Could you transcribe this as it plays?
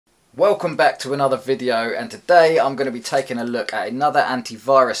Welcome back to another video, and today I'm going to be taking a look at another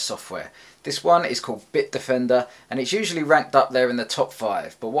antivirus software. This one is called Bitdefender and it's usually ranked up there in the top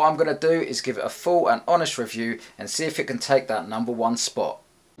 5, but what I'm going to do is give it a full and honest review and see if it can take that #1 spot.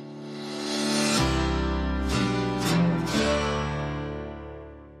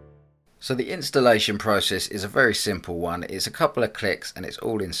 So the installation process is a very simple one. It's a couple of clicks and it's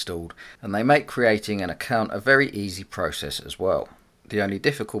all installed, and they make creating an account a very easy process as well. The only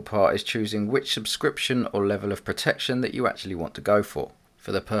difficult part is choosing which subscription or level of protection that you actually want to go for.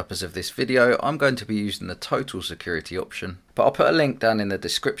 For the purpose of this video, I'm going to be using the total security option, but I'll put a link down in the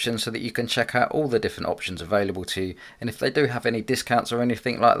description so that you can check out all the different options available to you, and if they do have any discounts or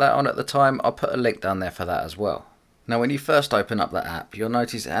anything like that on at the time, I'll put a link down there for that as well. Now when you first open up the app, you'll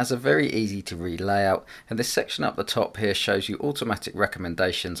notice it has a very easy to read layout, and this section up the top here shows you automatic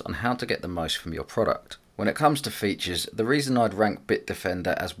recommendations on how to get the most from your product. When it comes to features, the reason I'd rank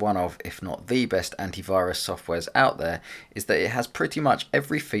Bitdefender as one of, if not the best antivirus softwares out there is that it has pretty much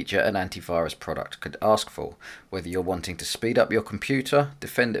every feature an antivirus product could ask for. Whether you're wanting to speed up your computer,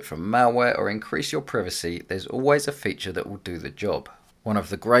 defend it from malware, or increase your privacy, there's always a feature that will do the job. One of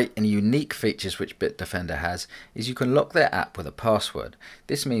the great and unique features which Bitdefender has is you can lock their app with a password.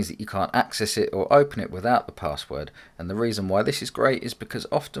 This means that you can't access it or open it without the password, and the reason why this is great is because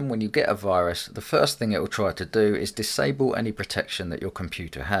often when you get a virus, the first thing it will try to do is disable any protection that your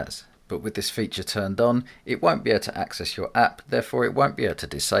computer has. But with this feature turned on, it won't be able to access your app, therefore it won't be able to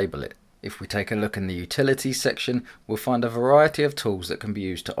disable it. If we take a look in the utilities section, we'll find a variety of tools that can be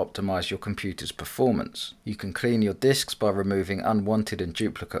used to optimize your computer's performance. You can clean your disks by removing unwanted and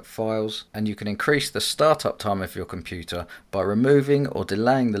duplicate files, and you can increase the startup time of your computer by removing or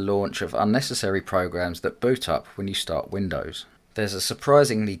delaying the launch of unnecessary programs that boot up when you start Windows. There's a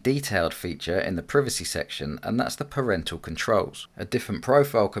surprisingly detailed feature in the privacy section, and that's the parental controls. A different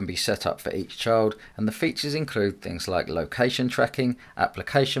profile can be set up for each child, and the features include things like location tracking,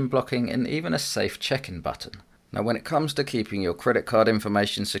 application blocking, and even a safe check-in button. Now when it comes to keeping your credit card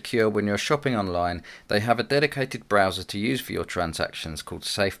information secure when you're shopping online, they have a dedicated browser to use for your transactions called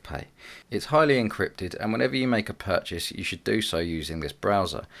SafePay. It's highly encrypted, and whenever you make a purchase you should do so using this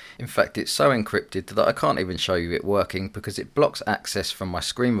browser. In fact, it's so encrypted that I can't even show you it working because it blocks access from my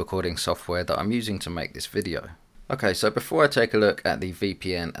screen recording software that I'm using to make this video. Okay, so before I take a look at the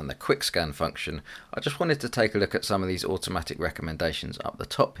VPN and the quick scan function, I just wanted to take a look at some of these automatic recommendations up the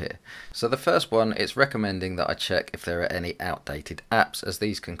top here. So the first one is recommending that I check if there are any outdated apps, as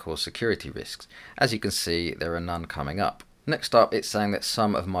these can cause security risks. As you can see, there are none coming up. Next up, it's saying that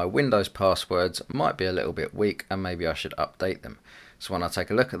some of my Windows passwords might be a little bit weak and maybe I should update them. So when I take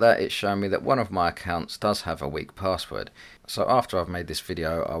a look at that, it's showing me that one of my accounts does have a weak password. So after I've made this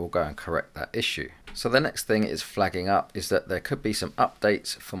video, I will go and correct that issue. So the next thing it's flagging up is that there could be some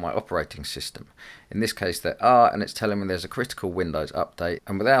updates for my operating system. In this case there are, and it's telling me there's a critical Windows update,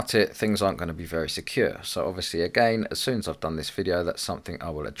 and without it things aren't going to be very secure. So obviously again, as soon as I've done this video, that's something I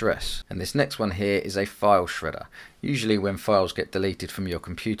will address. And this next one here is a file shredder. Usually when files get deleted from your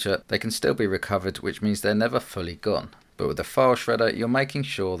computer, they can still be recovered, which means they're never fully gone. But with the file shredder, you're making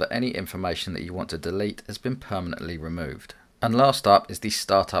sure that any information that you want to delete has been permanently removed. And last up is the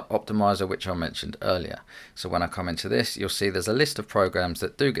Startup Optimizer, which I mentioned earlier. So when I come into this, you'll see there's a list of programs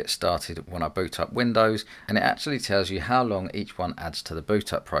that do get started when I boot up Windows, and it actually tells you how long each one adds to the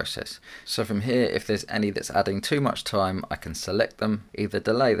boot up process. So from here, if there's any that's adding too much time, I can select them, either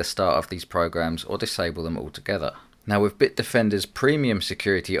delay the start of these programs or disable them altogether. Now with Bitdefender's premium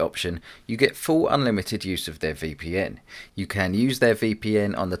security option, you get full unlimited use of their VPN. You can use their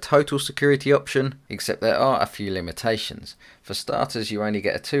VPN on the total security option, except there are a few limitations. For starters, you only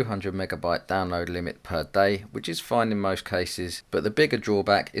get a 200 megabyte download limit per day, which is fine in most cases, but the bigger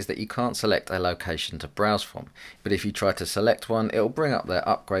drawback is that you can't select a location to browse from. But if you try to select one, it'll bring up their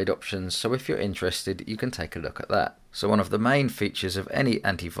upgrade options, so if you're interested, you can take a look at that. So one of the main features of any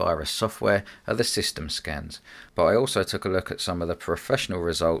antivirus software are the system scans, but I also took a look at some of the professional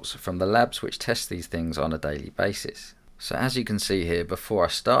results from the labs which test these things on a daily basis. So as you can see here, before I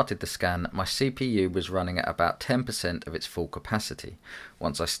started the scan, my CPU was running at about 10% of its full capacity.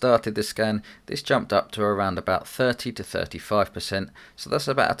 Once I started the scan, this jumped up to around about 30 to 35%, so that's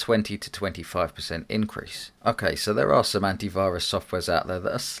about a 20 to 25% increase. Okay, so there are some antivirus softwares out there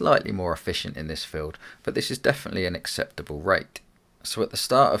that are slightly more efficient in this field, but this is definitely an acceptable rate. So at the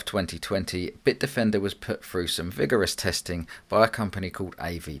start of 2020, Bitdefender was put through some vigorous testing by a company called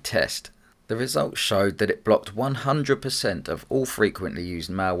AV Test. The results showed that it blocked 100% of all frequently used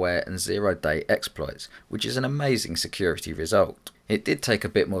malware and zero-day exploits, which is an amazing security result. It did take a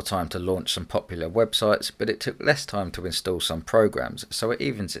bit more time to launch some popular websites, but it took less time to install some programs, so it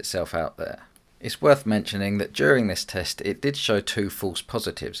evens itself out there. It's worth mentioning that during this test it did show 2 false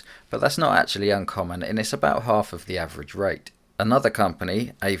positives, but that's not actually uncommon and it's about half of the average rate. Another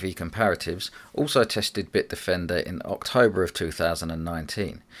company, AV Comparatives, also tested Bitdefender in October of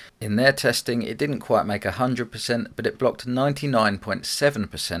 2019. In their testing, it didn't quite make 100%, but it blocked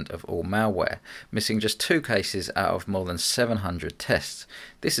 99.7% of all malware, missing just 2 cases out of more than 700 tests.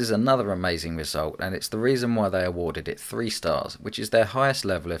 This is another amazing result, and it's the reason why they awarded it 3 stars, which is their highest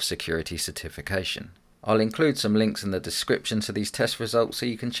level of security certification. I'll include some links in the description to these test results so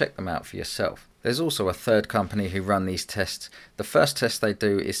you can check them out for yourself. There's also a third company who run these tests. The first test they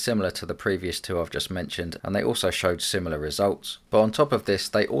do is similar to the previous 2 I've just mentioned, and they also showed similar results. But on top of this,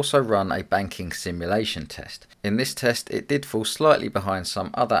 they also run a banking simulation test. In this test, it did fall slightly behind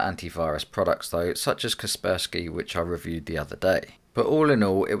some other antivirus products though, such as Kaspersky, which I reviewed the other day. But all in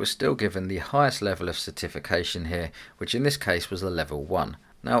all, it was still given the highest level of certification here, which in this case was a level 1.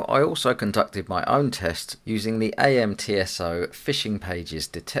 Now, I also conducted my own test using the AMTSO phishing pages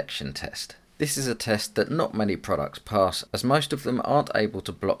detection test. This is a test that not many products pass, as most of them aren't able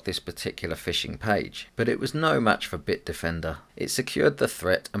to block this particular phishing page. But it was no match for Bitdefender. It secured the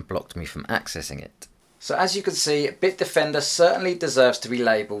threat and blocked me from accessing it. So as you can see, Bitdefender certainly deserves to be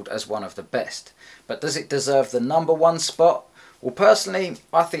labelled as one of the best. But does it deserve the #1 spot? Well, personally,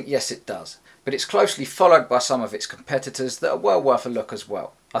 I think yes it does. But it's closely followed by some of its competitors that are well worth a look as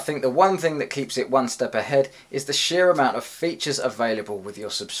well. I think the one thing that keeps it one step ahead is the sheer amount of features available with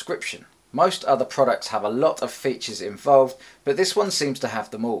your subscription. Most other products have a lot of features involved, but this one seems to have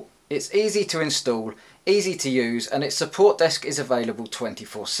them all. It's easy to install, easy to use, and its support desk is available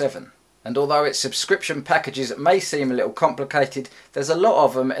 24/7. And although its subscription packages may seem a little complicated, there's a lot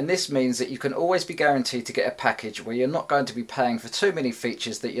of them, and this means that you can always be guaranteed to get a package where you're not going to be paying for too many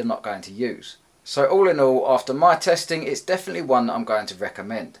features that you're not going to use. So all in all, after my testing, it's definitely one that I'm going to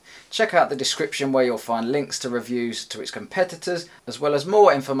recommend. Check out the description where you'll find links to reviews to its competitors, as well as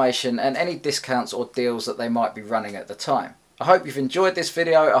more information and any discounts or deals that they might be running at the time. I hope you've enjoyed this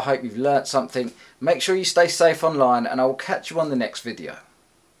video, I hope you've learnt something. Make sure you stay safe online, and I will catch you on the next video.